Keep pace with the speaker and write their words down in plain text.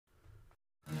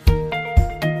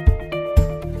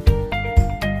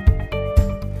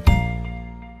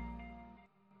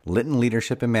Linton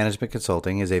Leadership and Management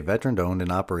Consulting is a veteran-owned and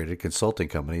operated consulting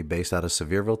company based out of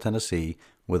Sevierville, Tennessee,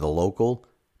 with a local,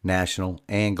 national,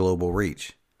 and global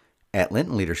reach. At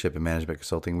Linton Leadership and Management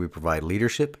Consulting, we provide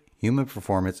leadership, human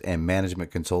performance, and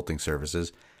management consulting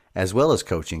services, as well as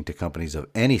coaching to companies of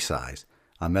any size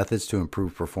on methods to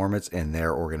improve performance in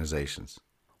their organizations.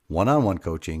 One-on-one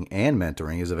coaching and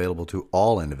mentoring is available to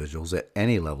all individuals at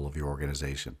any level of your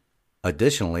organization.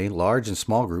 Additionally, large and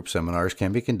small group seminars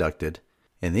can be conducted.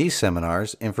 In these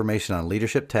seminars, information on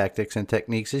leadership tactics and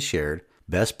techniques is shared,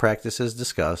 best practices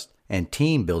discussed, and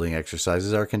team building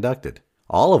exercises are conducted,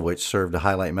 all of which serve to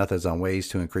highlight methods on ways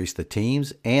to increase the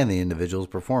team's and the individual's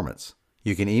performance.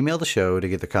 You can email the show to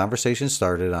get the conversation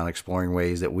started on exploring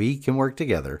ways that we can work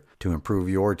together to improve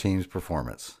your team's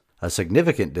performance. A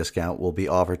significant discount will be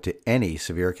offered to any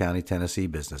Sevier County, Tennessee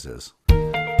businesses.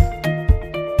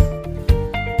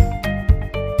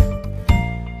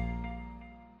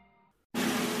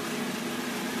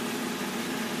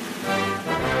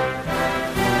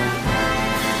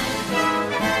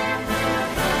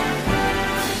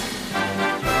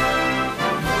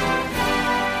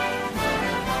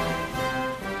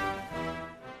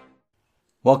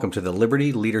 Welcome to the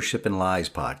Liberty, Leadership, and Lies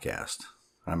podcast.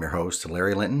 I'm your host,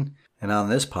 Larry Linton, and on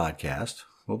this podcast,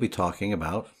 we'll be talking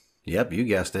about, yep, you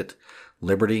guessed it,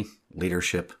 liberty,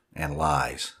 leadership, and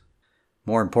lies.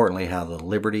 More importantly, how the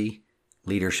liberty,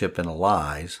 leadership, and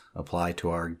lies apply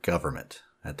to our government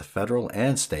at the federal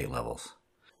and state levels.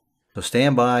 So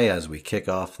stand by as we kick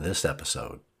off this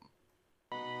episode.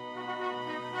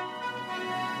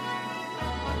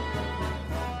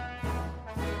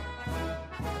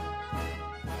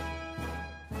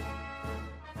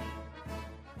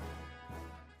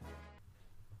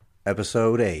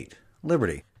 Episode 8,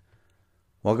 Liberty.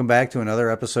 Welcome back to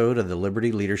another episode of the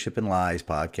Liberty, Leadership, and Lies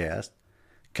podcast,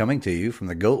 coming to you from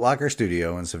the Goat Locker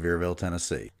Studio in Sevierville,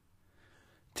 Tennessee.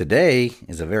 Today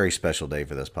is a very special day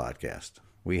for this podcast.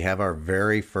 We have our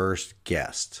very first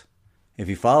guest. If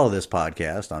you follow this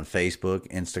podcast on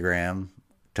Facebook, Instagram,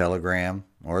 Telegram,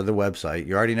 or the website,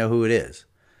 you already know who it is.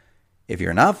 If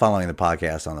you're not following the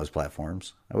podcast on those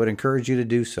platforms, I would encourage you to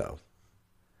do so.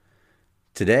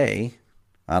 Today,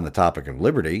 on the topic of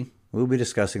liberty, we'll be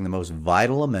discussing the most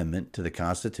vital amendment to the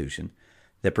Constitution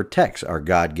that protects our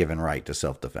God-given right to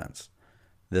self-defense,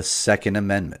 the Second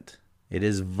Amendment. It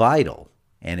is vital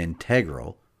and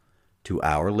integral to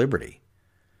our liberty.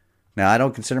 Now, I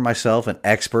don't consider myself an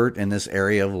expert in this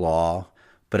area of law,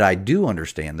 but I do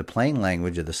understand the plain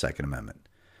language of the Second Amendment,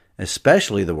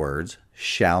 especially the words,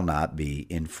 shall not be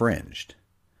infringed.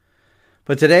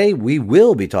 But today, we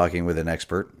will be talking with an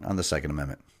expert on the Second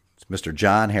Amendment. Mr.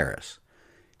 John Harris.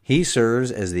 He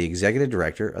serves as the executive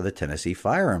director of the Tennessee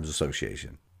Firearms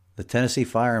Association. The Tennessee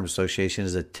Firearms Association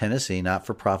is a Tennessee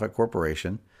not-for-profit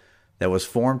corporation that was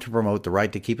formed to promote the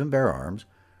right to keep and bear arms,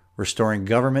 restoring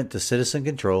government to citizen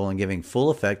control and giving full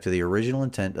effect to the original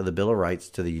intent of the Bill of Rights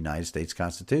to the United States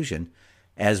Constitution,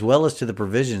 as well as to the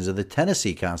provisions of the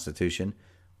Tennessee Constitution,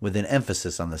 with an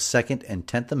emphasis on the Second and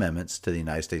 10th Amendments to the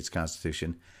United States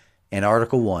Constitution and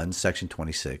Article 1, Section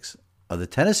 26 of the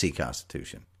Tennessee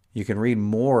Constitution. You can read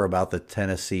more about the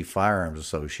Tennessee Firearms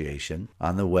Association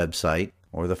on the website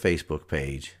or the Facebook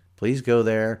page. Please go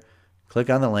there, click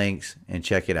on the links, and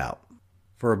check it out.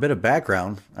 For a bit of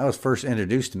background, I was first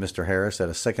introduced to Mr. Harris at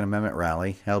a Second Amendment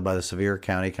rally held by the Sevier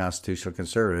County Constitutional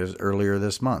Conservatives earlier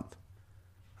this month.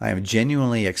 I am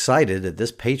genuinely excited that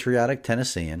this patriotic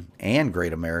Tennessean and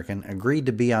great American agreed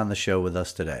to be on the show with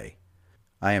us today.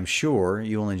 I am sure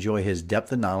you will enjoy his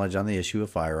depth of knowledge on the issue of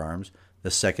firearms,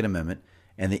 the Second Amendment,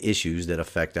 and the issues that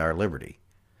affect our liberty.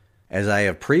 As I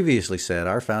have previously said,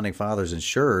 our founding fathers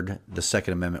ensured the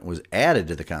Second Amendment was added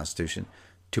to the Constitution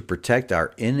to protect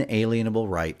our inalienable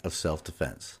right of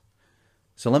self-defense.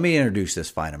 So let me introduce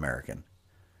this fine American.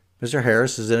 Mr.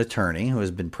 Harris is an attorney who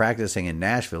has been practicing in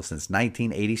Nashville since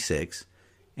 1986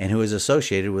 and who is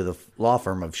associated with a law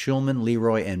firm of Shulman,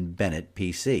 Leroy, and Bennett,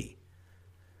 P.C.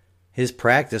 His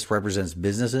practice represents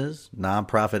businesses,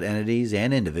 nonprofit entities,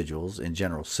 and individuals in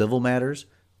general civil matters,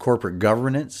 corporate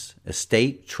governance,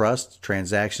 estate, trust,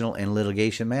 transactional, and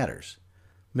litigation matters.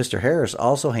 Mr. Harris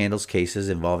also handles cases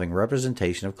involving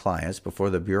representation of clients before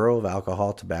the Bureau of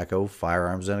Alcohol, Tobacco,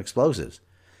 Firearms, and Explosives,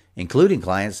 including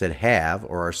clients that have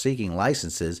or are seeking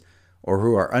licenses or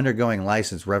who are undergoing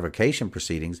license revocation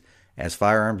proceedings as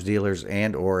firearms dealers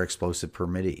and or explosive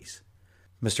permittees.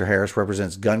 Mr. Harris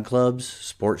represents gun clubs,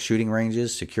 sports shooting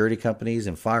ranges, security companies,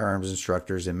 and firearms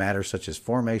instructors in matters such as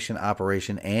formation,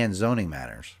 operation, and zoning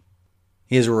matters.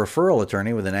 He is a referral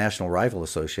attorney with the National Rifle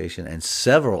Association and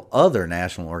several other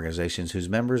national organizations whose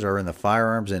members are in the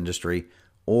firearms industry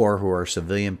or who are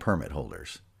civilian permit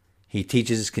holders. He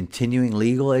teaches continuing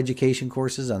legal education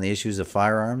courses on the issues of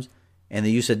firearms and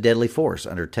the use of deadly force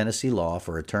under Tennessee law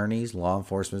for attorneys, law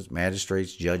enforcement,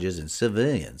 magistrates, judges, and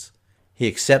civilians. He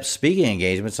accepts speaking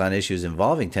engagements on issues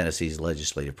involving Tennessee's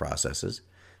legislative processes,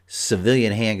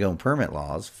 civilian handgun permit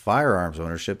laws, firearms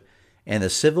ownership, and the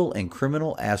civil and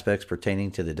criminal aspects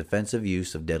pertaining to the defensive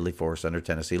use of deadly force under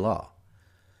Tennessee law.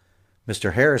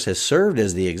 Mr. Harris has served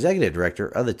as the executive director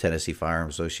of the Tennessee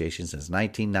Firearms Association since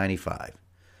 1995.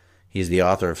 He is the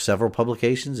author of several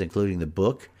publications, including the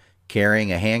book,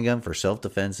 Carrying a Handgun for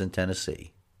Self-Defense in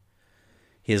Tennessee.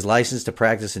 He is licensed to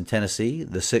practice in Tennessee,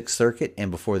 the Sixth Circuit, and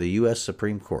before the U.S.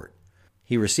 Supreme Court.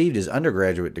 He received his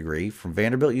undergraduate degree from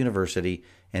Vanderbilt University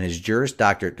and his Juris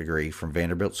Doctorate degree from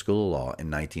Vanderbilt School of Law in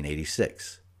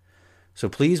 1986. So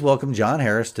please welcome John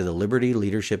Harris to the Liberty,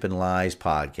 Leadership, and Lies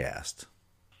podcast.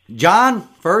 John,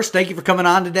 first, thank you for coming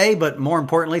on today, but more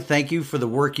importantly, thank you for the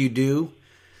work you do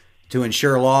to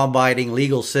ensure law-abiding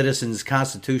legal citizens'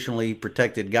 constitutionally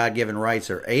protected God-given rights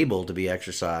are able to be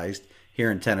exercised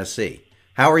here in Tennessee.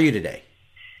 How are you today?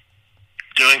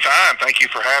 Doing fine. Thank you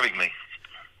for having me.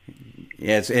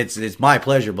 Yeah, it's my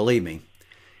pleasure, believe me.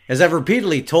 As I've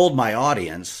repeatedly told my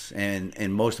audience and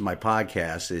in most of my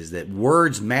podcasts is that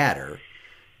words matter.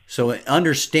 So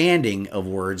understanding of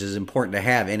words is important to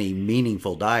have any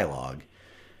meaningful dialogue.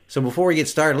 So before we get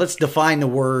started, let's define the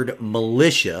word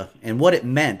militia and what it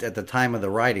meant at the time of the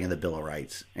writing of the Bill of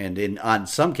Rights, and on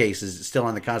some cases, it's still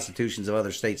on the constitutions of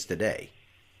other states today.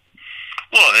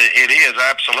 Well, it is,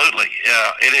 absolutely.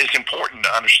 It is important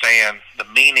to understand the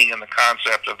meaning and the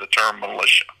concept of the term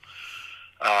militia.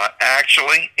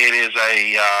 Actually, it is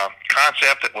a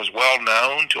concept that was well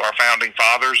known to our founding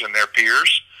fathers and their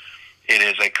peers. It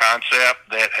is a concept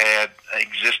that had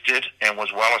existed and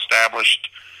was well established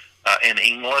in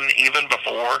England even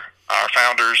before our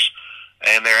founders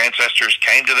and their ancestors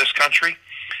came to this country.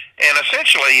 And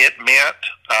essentially it meant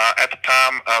at the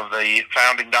time of the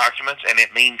founding documents, and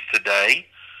it means today,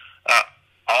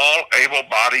 all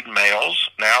able-bodied males,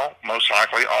 now most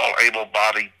likely all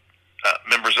able-bodied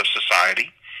members of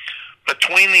society,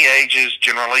 between the ages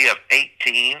generally of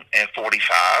 18 and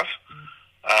 45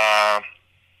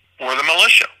 were the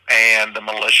militia. And the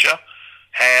militia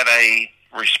had a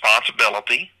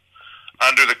responsibility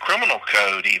under the criminal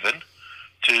code even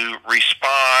to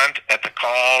respond at the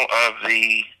call of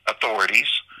the authorities.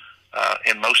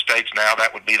 In most states now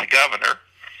that would be the governor,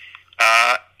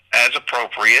 as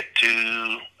appropriate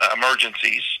to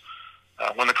emergencies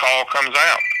when the call comes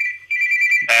out.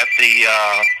 At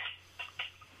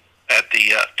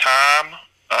the time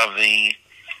of the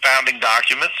founding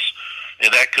documents,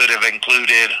 that could have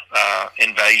included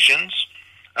invasions.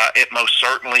 It most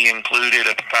certainly included,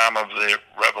 at the time of the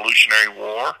Revolutionary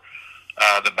War,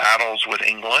 the battles with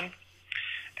England.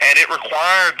 And it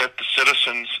required that the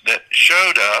citizens that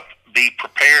showed up be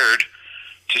prepared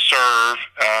to serve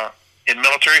in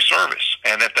military service,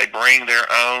 and that they bring their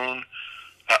own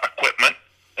equipment,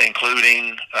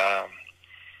 including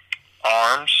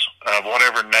arms of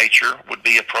whatever nature would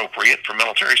be appropriate for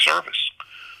military service.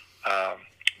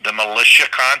 The militia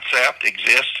concept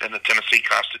exists in the Tennessee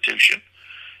Constitution.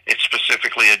 It's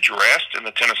specifically addressed in the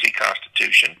Tennessee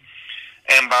Constitution.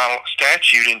 And by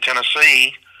statute in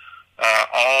Tennessee,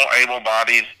 all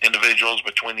able-bodied individuals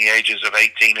between the ages of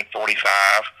 18 and 45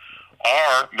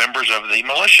 are members of the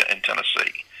militia in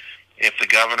Tennessee. If the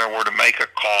governor were to make a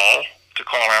call to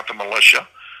call out the militia,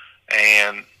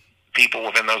 and people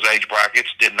within those age brackets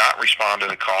did not respond to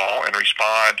the call and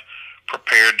respond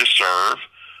prepared to serve,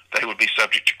 they would be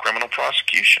subject to criminal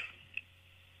prosecution.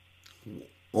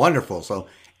 Wonderful. So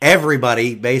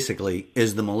everybody basically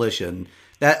is the militia. And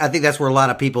I think that's where a lot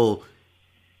of people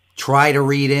try to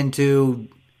read into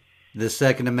the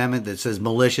Second Amendment that says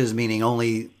militias, meaning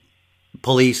only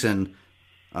police and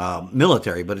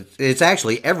military. But it's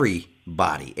actually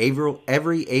everybody,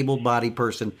 every able-bodied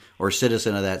person or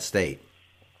citizen of that state.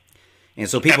 And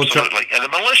so people absolutely. And the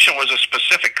militia was a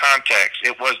specific context.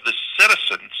 It was the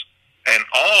citizens and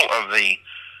all of the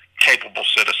capable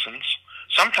citizens,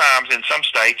 sometimes in some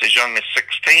states as young as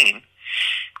 16,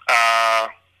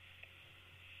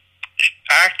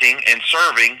 acting and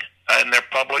serving in their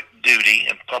public duty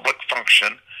and public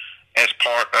function as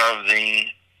part of the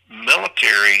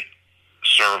military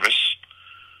service,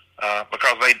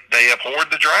 because they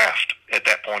abhorred the draft at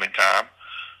that point in time.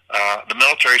 The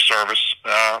military service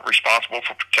responsible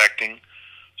for protecting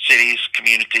cities,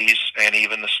 communities, and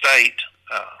even the state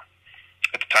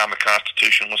at the time the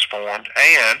Constitution was formed.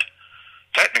 And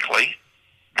technically,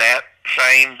 that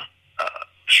same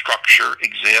structure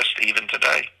exists even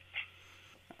today.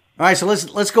 All right, so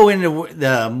let's go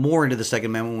into more into the Second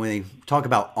Amendment when we talk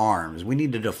about arms. We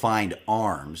need to define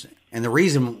arms, and the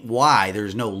reason why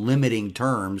there's no limiting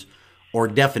terms or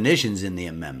definitions in the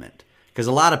amendment, because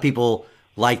a lot of people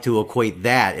like to equate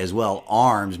that as well,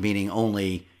 arms meaning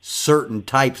only certain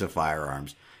types of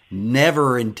firearms,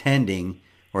 never intending,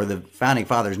 or the founding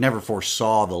fathers never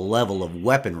foresaw the level of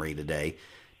weaponry today,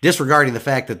 disregarding the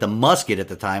fact that the musket at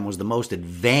the time was the most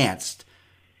advanced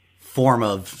form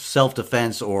of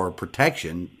self-defense or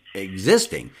protection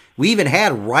existing. We even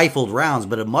had rifled rounds,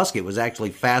 but a musket was actually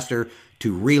faster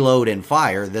to reload and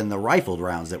fire than the rifled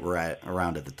rounds that were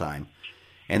around at the time.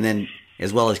 And then,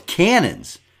 as well as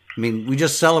cannons. I mean, we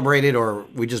just celebrated, or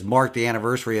we just marked the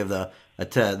anniversary of the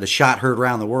shot heard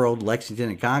around the world, Lexington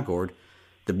and Concord.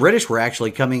 The British were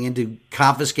actually coming in to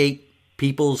confiscate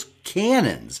people's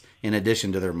cannons in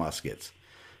addition to their muskets.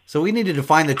 So we need to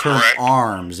define the term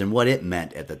arms and what it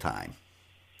meant at the time.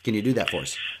 Can you do that for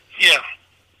us? Yeah.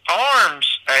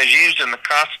 Arms, as used in the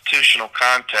constitutional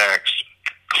context,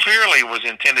 clearly was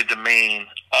intended to mean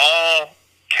all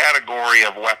category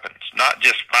of weapons, not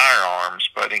just firearms,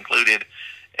 but included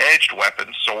edged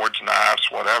weapons, swords, knives,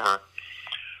 whatever,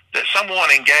 that someone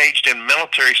engaged in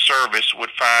military service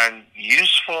would find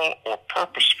useful or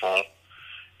purposeful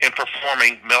in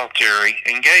performing military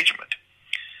engagement.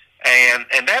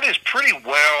 And that is pretty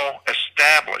well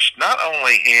established, not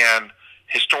only in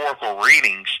historical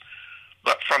readings,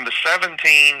 but from the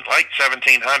late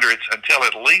 1700s until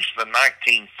at least the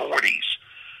 1940s,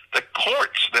 the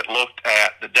courts that looked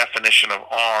at the definition of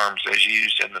arms as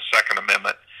used in the Second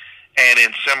Amendment and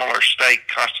in similar state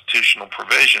constitutional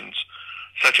provisions,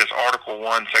 such as Article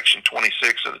 1, Section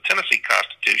 26 of the Tennessee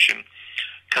Constitution,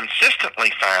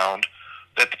 consistently found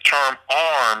that the term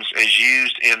arms as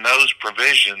used in those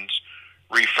provisions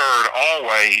referred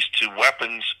always to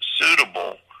weapons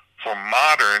suitable for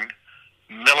modern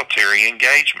military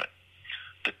engagement.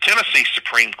 The Tennessee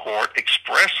Supreme Court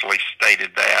expressly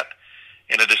stated that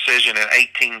in a decision in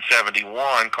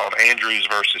 1871 called Andrews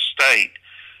versus State.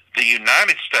 The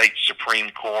United States Supreme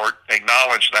Court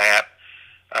acknowledged that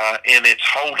in its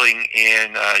holding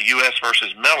in U.S.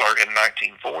 versus Miller in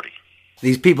 1940.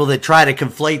 These people that try to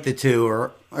conflate the two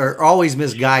are always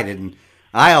misguided. And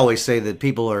I always say that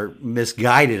people are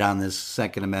misguided on this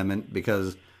Second Amendment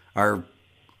because our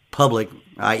public,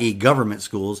 i.e. government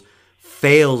schools,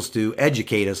 fails to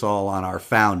educate us all on our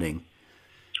founding.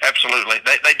 Absolutely.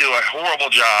 They do a horrible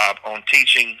job on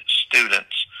teaching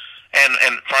students and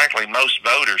frankly most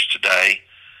voters today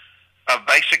of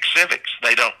basic civics.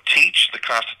 They don't teach the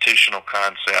constitutional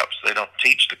concepts. They don't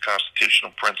teach the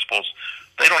constitutional principles.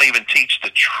 They don't even teach the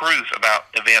truth about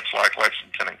events like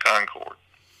Lexington and Concord.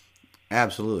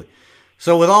 Absolutely.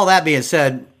 So with all that being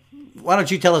said, why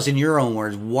don't you tell us in your own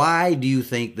words, why do you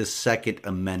think the Second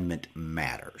Amendment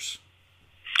matters?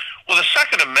 Well, the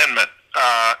Second Amendment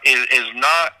is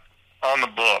not on the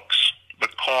books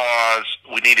because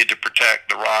we needed to protect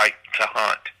the right to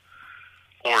hunt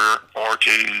or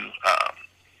to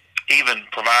even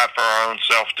provide for our own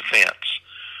self-defense.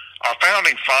 Our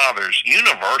founding fathers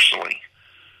universally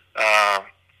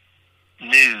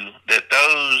knew that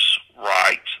those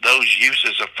rights, those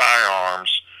uses of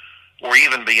firearms, were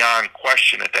even beyond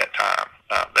question at that time.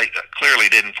 They clearly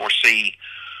didn't foresee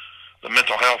the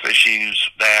mental health issues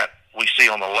that we see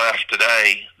on the left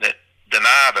today that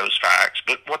deny those facts.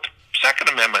 But what the Second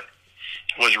Amendment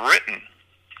was written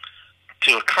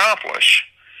to accomplish,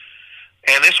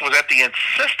 and this was at the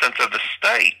insistence of the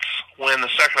states when the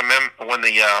Second Amendment, when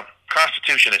the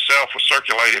Constitution itself was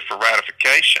circulated for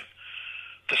ratification.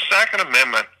 The Second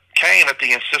Amendment came at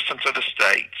the insistence of the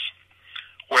states,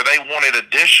 where they wanted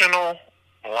additional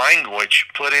language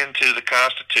put into the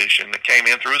Constitution that came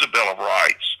in through the Bill of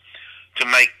Rights to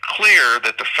make clear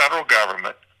that the federal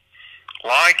government,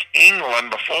 like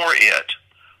England before it,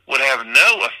 would have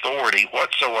no authority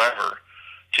whatsoever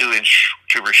to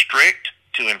restrict,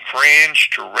 to infringe,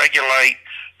 to regulate,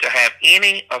 to have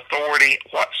any authority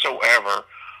whatsoever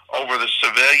over the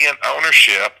civilian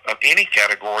ownership of any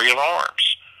category of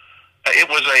arms. It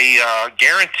was a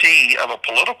guarantee of a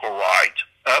political right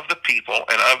of the people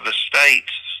and of the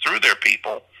states through their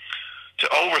people to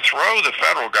overthrow the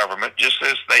federal government, just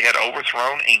as they had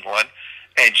overthrown England,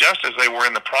 and just as they were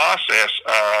in the process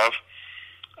of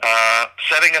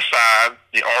setting aside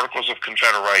the Articles of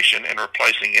Confederation and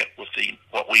replacing it with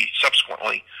what we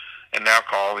subsequently and now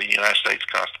call the United States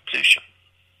Constitution.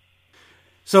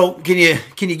 So can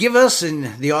you give us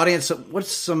and the audience,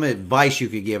 what's some advice you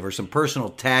could give or some personal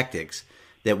tactics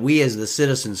that we as the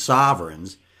citizen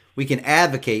sovereigns, we can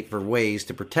advocate for ways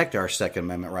to protect our Second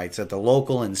Amendment rights at the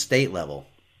local and state level?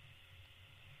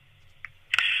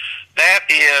 That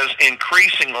is is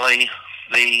increasingly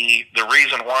the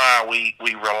reason why we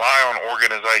rely on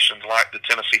organizations like the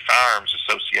Tennessee Firearms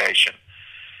Association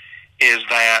is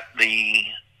that the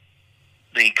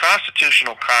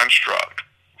constitutional construct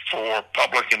for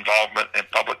public involvement and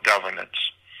public governance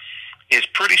is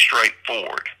pretty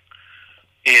straightforward.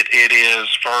 It is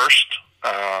first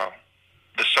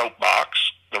the soapbox,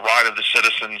 the right of the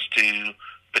citizens to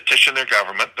petition their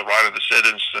government, the right of the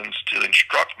citizens to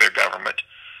instruct their government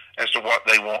as to what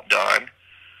they want done.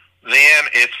 Then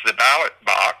it's the ballot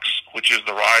box, which is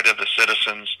the right of the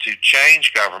citizens to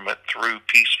change government through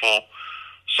peaceful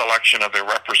selection of their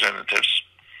representatives.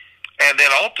 And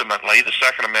then ultimately, the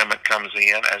Second Amendment comes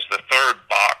in as the third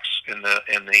box in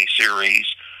the series,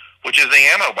 which is the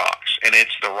ammo box, and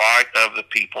it's the right of the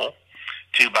people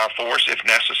to, by force if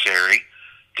necessary,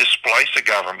 displace a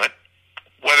government,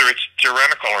 whether it's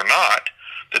tyrannical or not,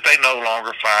 that they no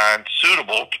longer find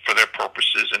suitable for their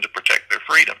purposes and to protect their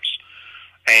freedoms.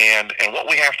 And what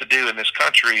we have to do in this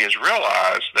country is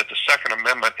realize that the Second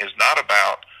Amendment is not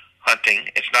about hunting.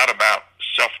 It's not about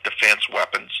self-defense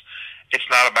weapons. It's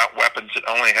not about weapons that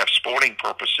only have sporting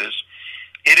purposes.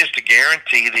 It is to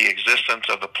guarantee the existence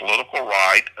of the political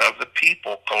right of the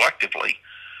people collectively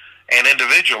and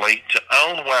individually to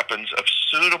own weapons of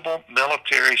suitable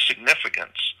military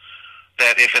significance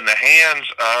that, if in the hands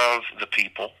of the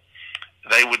people,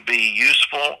 they would be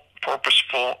useful,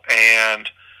 purposeful, and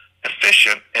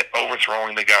efficient at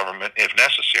overthrowing the government if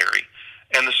necessary.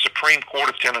 And the Supreme Court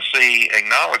of Tennessee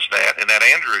acknowledged that in that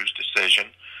Andrews decision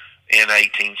in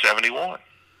 1871.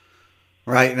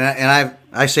 Right, and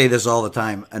I say this all the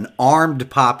time. An armed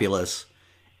populace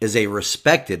is a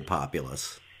respected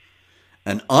populace.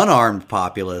 An unarmed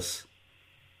populace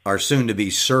are soon to be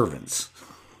servants.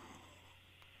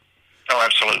 Oh,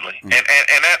 absolutely. And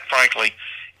that, frankly,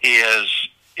 is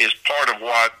part of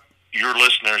what your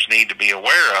listeners need to be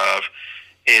aware of,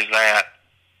 is that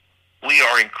we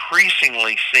are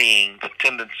increasingly seeing the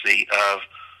tendency of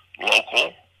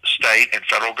local, state, and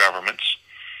federal governments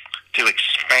to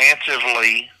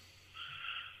expansively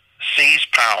seize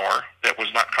power that was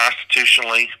not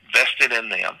constitutionally vested in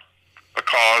them,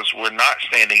 because we're not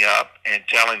standing up and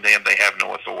telling them they have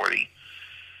no authority.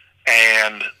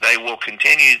 And they will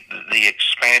continue the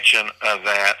expansion of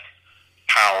that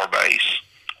power base,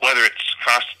 whether it's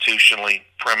constitutionally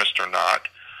premised or not,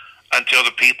 until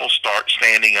the people start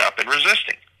standing up and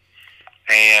resisting.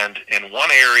 And in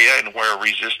one area in where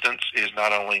resistance is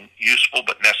not only useful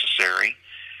but necessary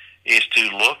is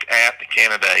to look at the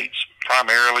candidates,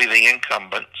 primarily the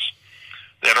incumbents,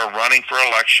 that are running for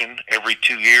election every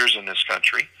 2 years in this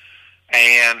country.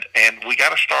 And we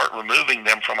got to start removing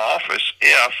them from office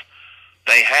if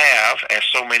they have, as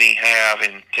so many have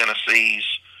in Tennessee's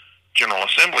General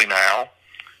Assembly now,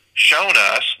 shown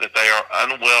us that they are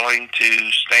unwilling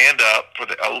to stand up for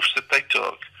the oaths that they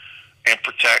took and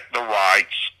protect the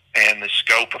rights and the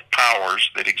scope of powers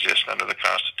that exist under the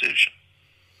Constitution.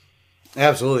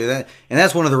 Absolutely. And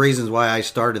that's one of the reasons why I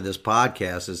started this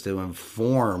podcast, is to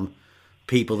inform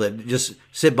people that just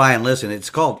sit by and listen.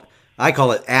 I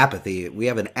call it apathy. We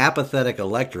have an apathetic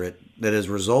electorate that has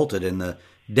resulted in the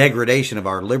degradation of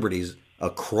our liberties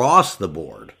across the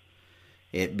board.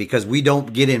 Because we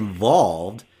don't get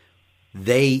involved,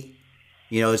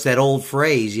 it's that old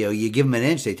phrase, you give them an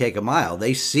inch, they take a mile.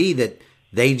 They see that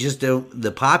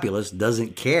the populace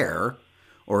doesn't care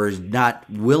or is not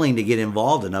willing to get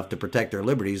involved enough to protect their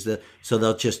liberties, so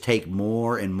they'll just take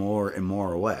more and more and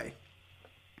more away.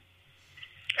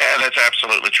 Yeah, that's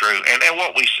absolutely true. And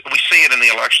what we see it in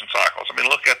the election cycles. I mean,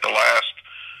 look at the last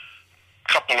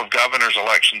couple of governor's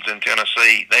elections in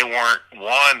Tennessee. They weren't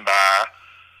won by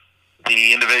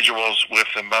the individuals with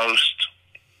the most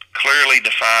clearly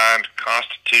defined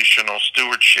constitutional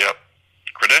stewardship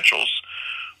credentials.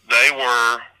 They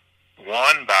were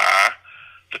won by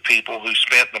the people who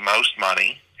spent the most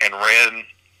money and ran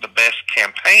the best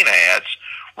campaign ads,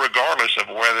 regardless of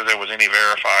whether there was any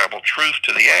verifiable truth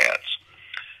to the ads.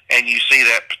 And you see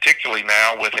that particularly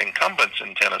now with incumbents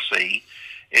in Tennessee,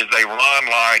 is they run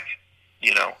like,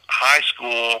 high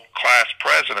school class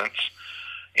presidents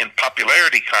in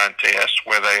popularity contests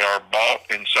where they are bought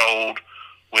and sold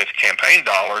with campaign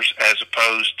dollars, as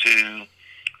opposed to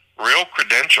real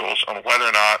credentials on whether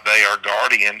or not they are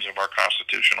guardians of our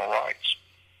constitutional rights.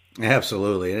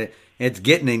 Absolutely. It's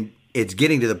getting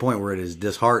to the point where it is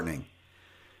disheartening.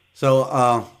 So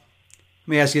let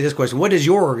me ask you this question. What does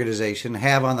your organization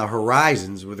have on the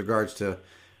horizons with regards to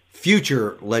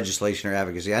future legislation or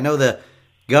advocacy? I know the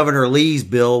Governor Lee's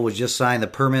bill was just signed, the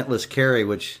permitless carry,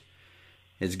 which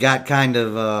it's got kind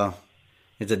of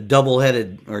it's a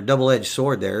double-edged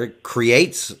sword there. It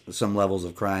creates some levels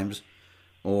of crimes,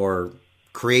 or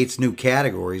creates new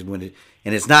categories and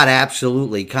it's not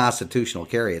absolutely constitutional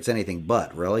carry. It's anything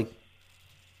but, really.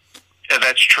 Yeah,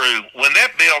 that's true. When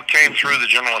that bill came through the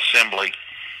General Assembly,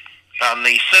 on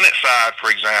the Senate side, for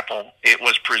example, it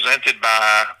was presented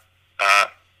by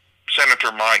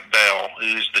Senator Mike Bell,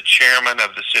 who's the chairman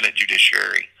of the Senate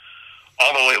Judiciary,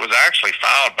 although it was actually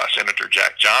filed by Senator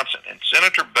Jack Johnson. And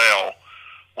Senator Bell,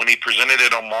 when he presented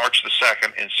it on March the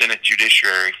 2nd in Senate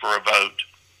Judiciary for a vote,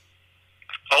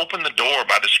 opened the door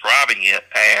by describing it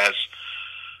as,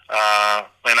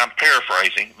 and I'm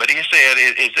paraphrasing, but he said,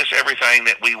 is this everything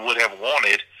that we would have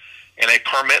wanted in a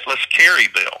permitless carry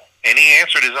bill? And he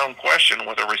answered his own question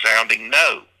with a resounding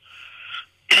no.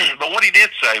 But what he did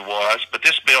say was, but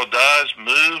this bill does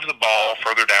move the ball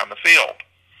further down the field.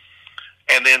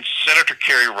 And then Senator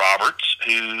Kerry Roberts,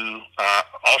 who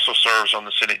also serves on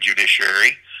the Senate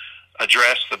Judiciary,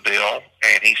 addressed the bill,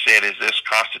 and he said, is this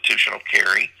constitutional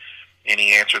carry? And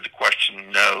he answered the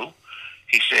question, no.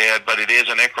 He said, but it is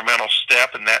an incremental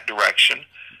step in that direction,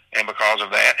 and because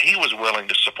of that, he was willing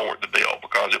to support the bill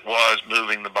because it was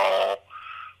moving the ball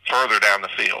further down the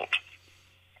field.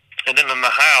 And then in the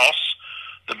House,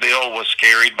 the bill was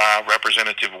carried by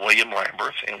Representative William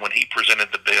Lamberth, and when he presented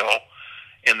the bill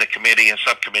in the committee and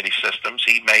subcommittee systems,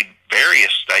 he made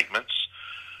various statements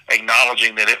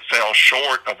acknowledging that it fell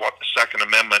short of what the Second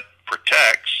Amendment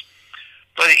protects.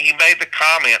 But he made the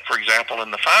comment, for example,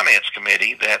 in the Finance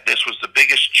Committee that this was the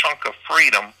biggest chunk of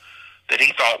freedom that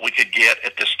he thought we could get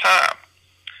at this time.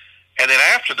 And then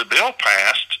after the bill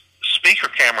passed, Speaker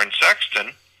Cameron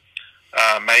Sexton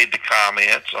made the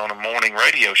comments on a morning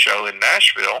radio show in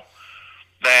Nashville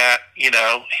that,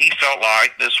 he felt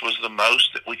like this was the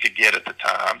most that we could get at the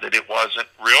time, that it wasn't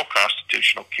real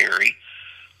constitutional carry,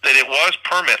 that it was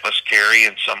permitless carry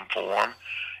in some form.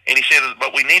 And he said,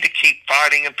 but we need to keep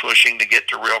fighting and pushing to get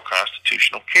to real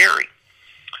constitutional carry.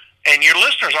 And your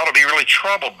listeners ought to be really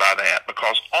troubled by that,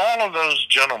 because all of those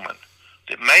gentlemen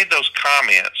that made those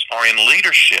comments are in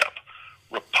leadership,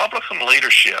 Republican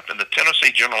leadership in the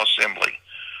Tennessee General Assembly,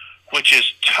 which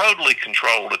is totally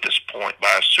controlled at this point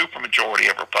by a supermajority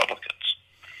of Republicans.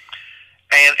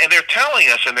 And they're telling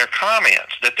us in their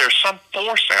comments that there's some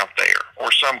force out there,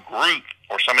 or some group,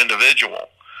 or some individual.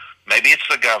 Maybe it's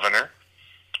the governor.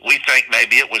 We think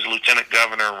maybe it was Lieutenant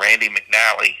Governor Randy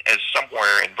McNally as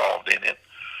somewhere involved in it.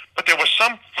 But there was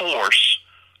some force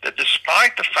that,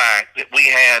 despite the fact that we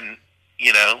had,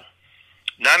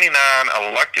 99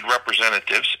 elected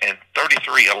representatives and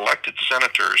 33 elected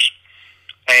senators,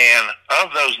 and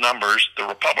of those numbers, the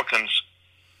Republicans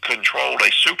controlled a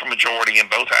supermajority in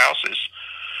both houses,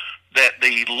 that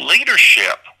the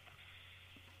leadership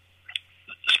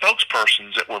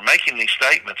spokespersons that were making these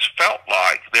statements felt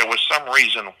like there was some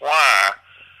reason why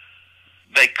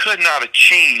they could not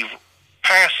achieve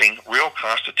passing real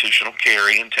constitutional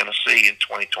carry in Tennessee in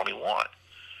 2021.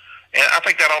 And I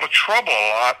think that ought to trouble a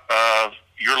lot of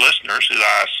your listeners, who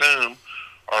I assume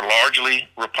are largely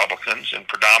Republicans and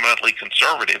predominantly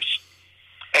conservatives,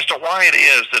 as to why it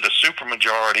is that a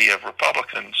supermajority of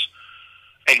Republicans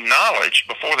acknowledged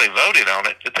before they voted on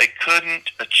it that they couldn't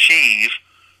achieve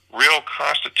real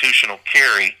constitutional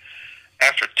carry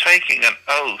after taking an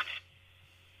oath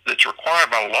that's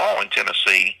required by law in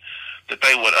Tennessee, that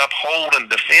they would uphold and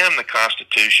defend the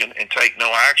Constitution and take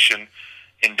no action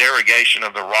in derogation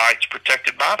of the rights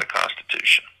protected by the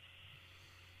Constitution.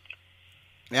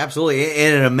 Absolutely.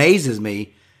 And it amazes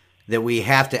me that we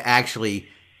have to actually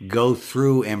go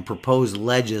through and propose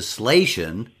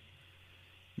legislation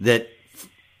that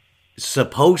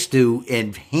supposed to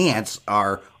enhance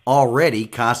our already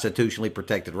constitutionally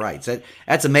protected rights.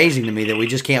 That's amazing to me, that we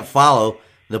just can't follow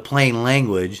the plain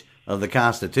language of the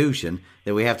Constitution,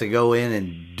 that we have to go in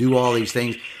and do all these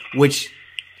things, which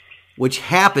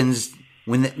happens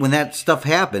when that stuff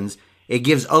happens. It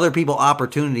gives other people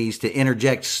opportunities to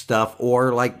interject stuff,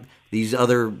 or, like these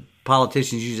other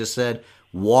politicians you just said,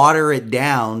 water it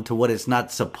down to what it's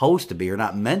not supposed to be or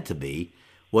not meant to be,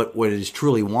 what is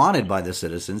truly wanted by the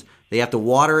citizens. They have to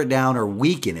water it down or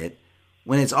weaken it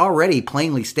when it's already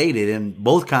plainly stated in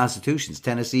both constitutions,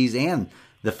 Tennessee's and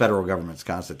the federal government's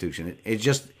constitution.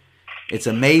 It's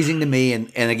amazing to me.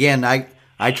 And again,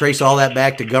 I trace all that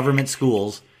back to government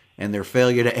schools and their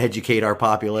failure to educate our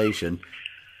population.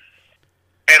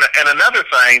 And another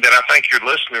thing that I think your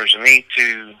listeners need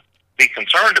to be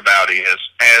concerned about is,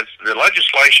 as the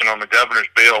legislation on the governor's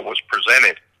bill was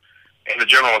presented in the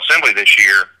General Assembly this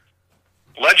year,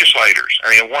 legislators,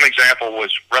 one example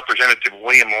was Representative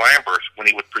William Lamberth, when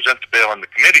he would present the bill in the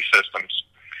committee systems,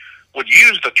 would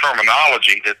use the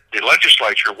terminology that the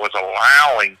legislature was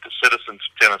allowing the citizens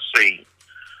of Tennessee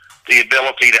the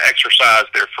ability to exercise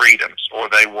their freedoms, or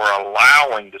they were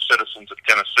allowing the citizens of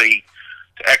Tennessee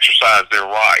to exercise their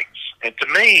rights. And to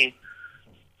me,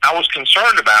 I was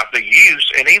concerned about the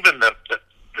use and even the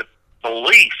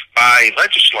belief by a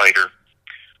legislator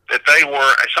that they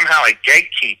were somehow a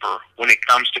gatekeeper when it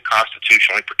comes to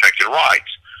constitutionally protected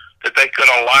rights, that they could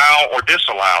allow or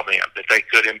disallow them, that they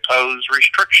could impose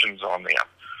restrictions on them,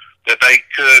 that they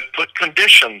could put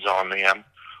conditions on them,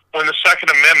 when the Second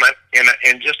Amendment,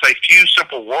 in just a few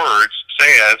simple words,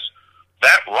 says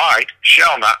that right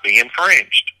shall not be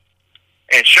infringed.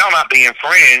 And shall not be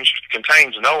infringed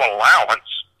contains no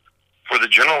allowance for the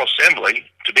General Assembly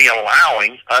to be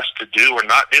allowing us to do or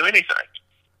not do anything.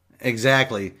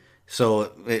 Exactly.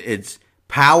 So it's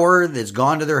power that's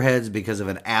gone to their heads because of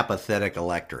an apathetic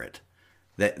electorate.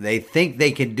 That they think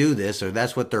they can do this, or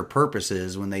that's what their purpose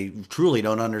is, when they truly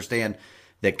don't understand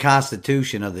the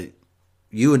Constitution of the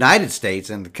United States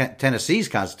and Tennessee's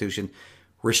Constitution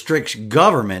restricts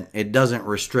government. It doesn't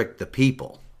restrict the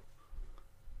people.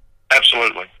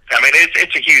 Absolutely. I mean,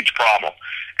 it's a huge problem.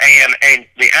 And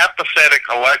the apathetic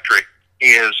electorate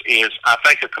is I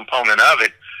think a component of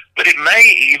it, but it may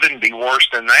even be worse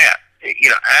than that. You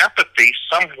know, apathy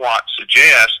somewhat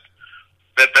suggests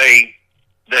that they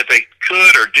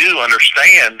could or do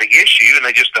understand the issue and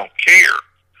they just don't care.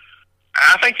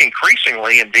 I think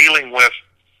increasingly in dealing with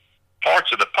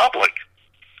parts of the public,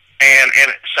 and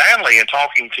sadly in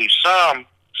talking to some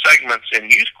segments in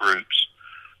youth groups,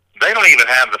 they don't even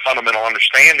have the fundamental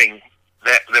understanding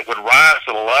that would rise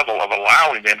to the level of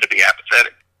allowing them to be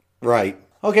apathetic. Right.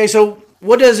 Okay, so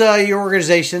what does your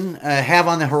organization have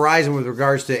on the horizon with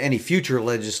regards to any future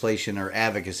legislation or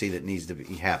advocacy that needs to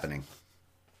be happening?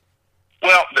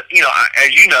 Well, you know,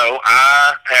 as you know,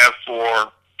 I have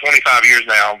for 25 years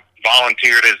now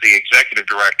volunteered as the executive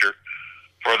director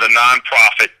for the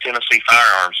nonprofit Tennessee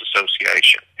Firearms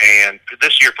Association. And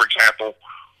this year, for example,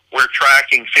 we're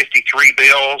tracking 53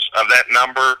 bills. Of that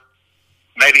number,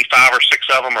 maybe 5 or 6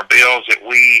 of them are bills that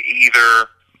we either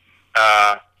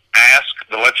asked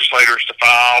the legislators to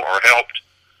file or helped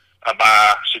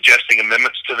by suggesting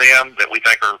amendments to them that we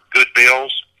think are good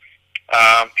bills.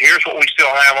 Here's what we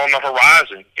still have on the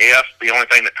horizon if the only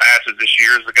thing that passes this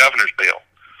year is the governor's bill.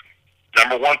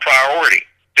 Number one priority,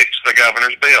 fix the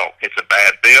governor's bill. It's a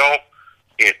bad bill.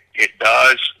 It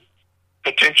does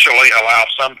potentially allow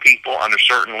some people under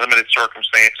certain limited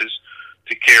circumstances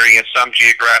to carry in some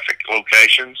geographic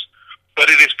locations, but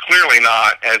it is clearly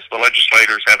not, as the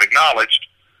legislators have acknowledged,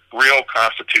 real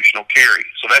constitutional carry.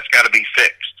 So that's got to be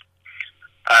fixed.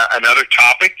 Another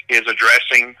topic is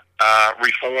addressing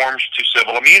reforms to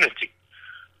civil immunity,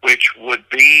 which would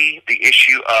be the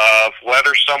issue of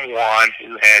whether someone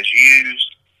who has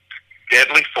used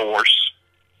deadly force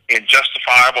in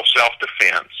justifiable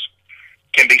self-defense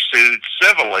can be sued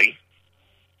civilly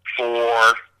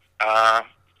for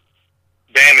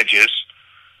damages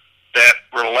that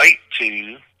relate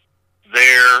to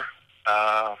their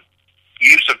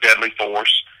use of deadly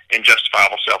force in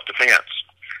justifiable self-defense.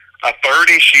 A third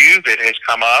issue that has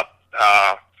come up,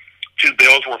 2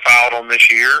 bills were filed on this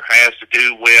year, has to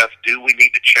do with, do we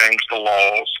need to change the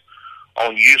laws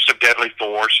on use of deadly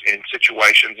force in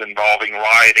situations involving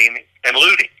rioting and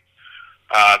looting?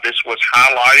 This was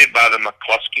highlighted by the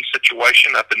McCluskey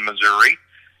situation up in Missouri.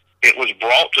 It was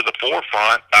brought to the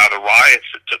forefront by the riots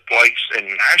that took place in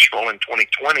Nashville in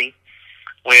 2020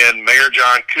 when Mayor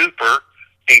John Cooper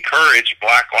encouraged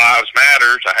Black Lives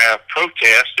Matter to have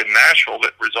protests in Nashville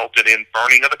that resulted in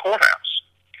burning of the courthouse.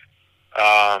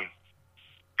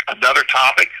 Another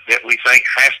topic that we think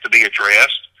has to be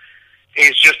addressed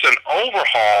is just an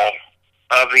overhaul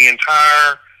of the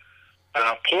entire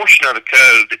portion of the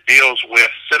code that deals with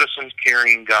citizens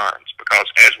carrying guns, because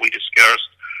as we discussed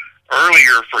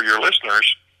earlier for your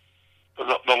listeners, the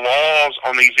laws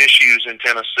on these issues in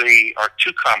Tennessee are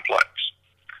too complex,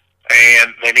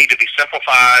 and they need to be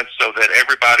simplified so that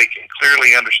everybody can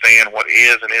clearly understand what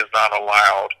is and is not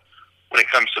allowed when it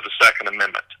comes to the Second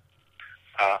Amendment.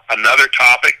 Another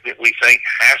topic that we think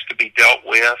has to be dealt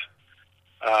with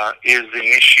is the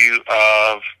issue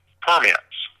of permits.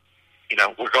 You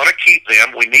know, we're going to keep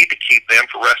them. We need to keep them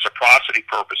for reciprocity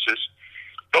purposes,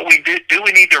 but we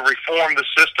need to reform the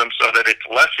system so that it's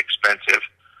less expensive,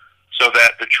 so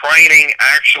that the training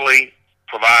actually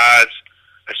provides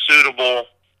a suitable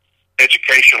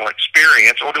educational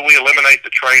experience, or do we eliminate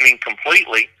the training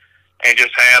completely and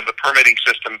just have the permitting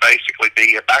system basically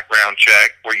be a background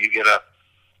check where you get a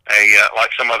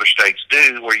like some other states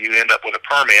do, where you end up with a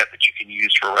permit that you can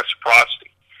use for reciprocity.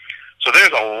 So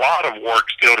there's a lot of work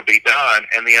still to be done,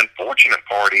 and the unfortunate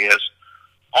part is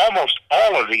almost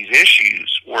all of these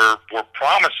issues were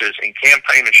promises and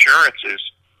campaign assurances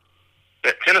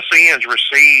that Tennesseans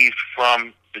received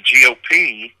from the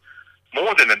GOP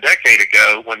more than a decade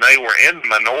ago when they were in the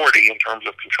minority in terms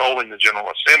of controlling the General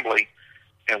Assembly.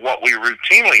 And what we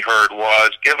routinely heard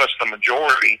was, give us the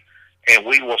majority and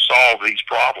we will solve these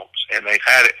problems. And they've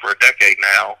had it for a decade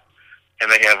now,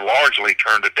 and they have largely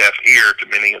turned a deaf ear to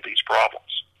many of these problems.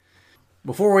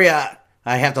 Before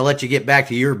I have to let you get back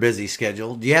to your busy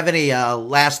schedule, do you have any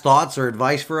last thoughts or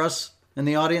advice for us in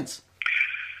the audience?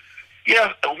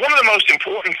 Yeah, one of the most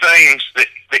important things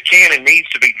that can and needs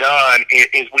to be done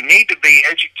is we need to be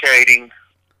educating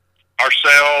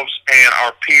ourselves and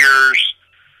our peers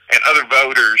and other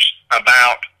voters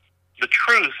about the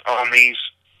truth on these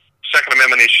Second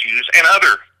Amendment issues and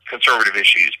other conservative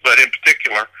issues, but in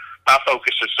particular, my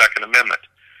focus is Second Amendment.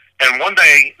 And one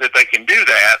way that they can do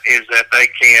that is that they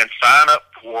can sign up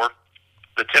for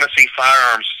the Tennessee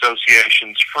Firearms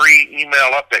Association's free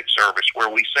email update service, where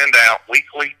we send out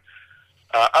weekly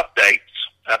updates,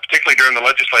 particularly during the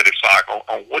legislative cycle,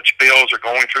 on which bills are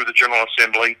going through the General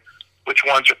Assembly, which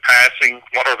ones are passing,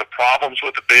 what are the problems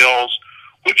with the bills,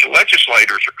 which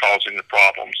legislators are causing the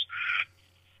problems.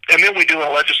 And then we do a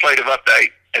legislative update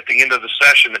at the end of the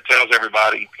session that tells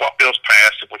everybody what bills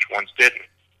passed and which ones didn't.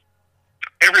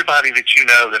 Everybody that you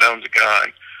know that owns a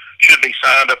gun should be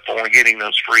signed up for and getting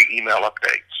those free email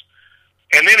updates.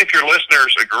 And then if your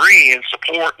listeners agree and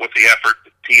support with the effort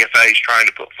that TFA is trying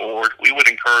to put forward, we would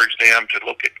encourage them to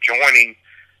look at joining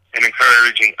and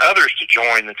encouraging others to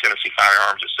join the Tennessee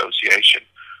Firearms Association.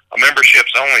 A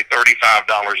membership's only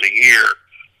 $35 a year,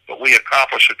 but we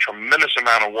accomplish a tremendous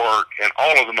amount of work, and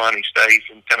all of the money stays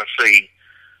in Tennessee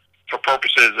for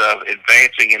purposes of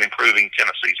advancing and improving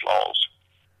Tennessee's laws.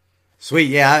 Sweet.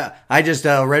 Yeah, I just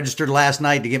registered last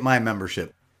night to get my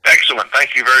membership. Excellent.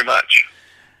 Thank you very much.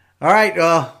 All right.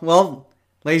 Well,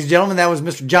 ladies and gentlemen, that was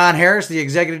Mr. John Harris, the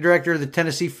Executive Director of the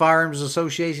Tennessee Firearms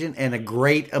Association and a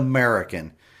great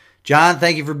American. John,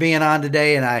 thank you for being on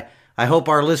today, and I hope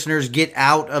our listeners get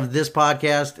out of this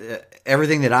podcast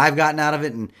everything that I've gotten out of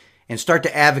it and start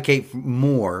to advocate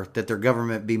more that their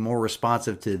government be more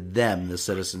responsive to them, the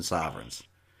citizen sovereigns.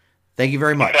 Thank you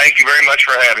very much. Thank you very much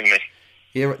for having me.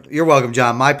 You're welcome,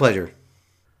 John. My pleasure.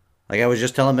 Like I was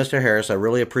just telling Mr. Harris, I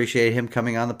really appreciate him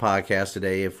coming on the podcast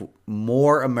today. If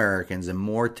more Americans and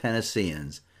more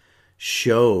Tennesseans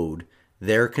showed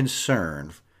their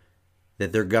concern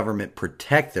that their government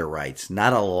protect their rights,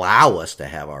 not allow us to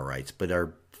have our rights, but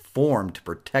are formed to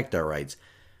protect our rights,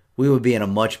 we would be in a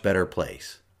much better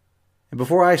place. And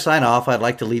before I sign off, I'd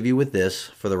like to leave you with this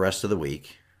for the rest of the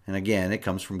week. And again, it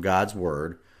comes from God's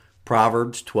Word,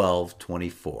 Proverbs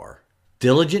 12:24.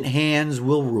 Diligent hands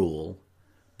will rule,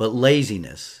 but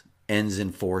laziness ends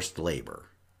in forced labor.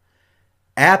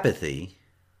 Apathy,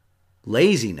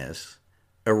 laziness,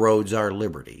 erodes our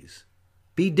liberties.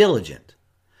 Be diligent.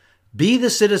 Be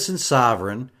the citizen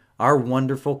sovereign our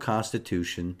wonderful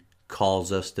Constitution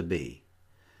calls us to be.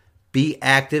 Be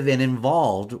active and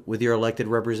involved with your elected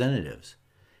representatives.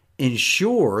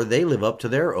 Ensure they live up to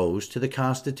their oaths to the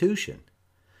Constitution.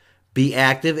 Be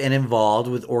active and involved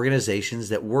with organizations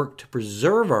that work to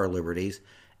preserve our liberties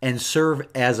and serve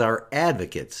as our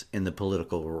advocates in the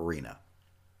political arena.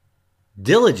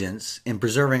 Diligence in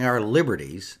preserving our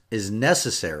liberties is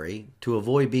necessary to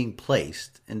avoid being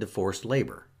placed into forced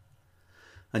labor.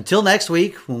 Until next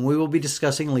week, when we will be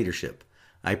discussing leadership,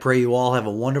 I pray you all have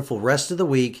a wonderful rest of the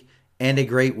week and a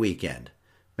great weekend.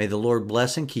 May the Lord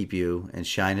bless and keep you and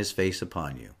shine his face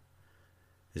upon you.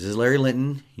 This is Larry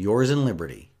Linton, yours in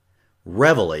liberty.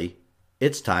 Reveille,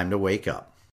 it's time to wake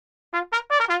up.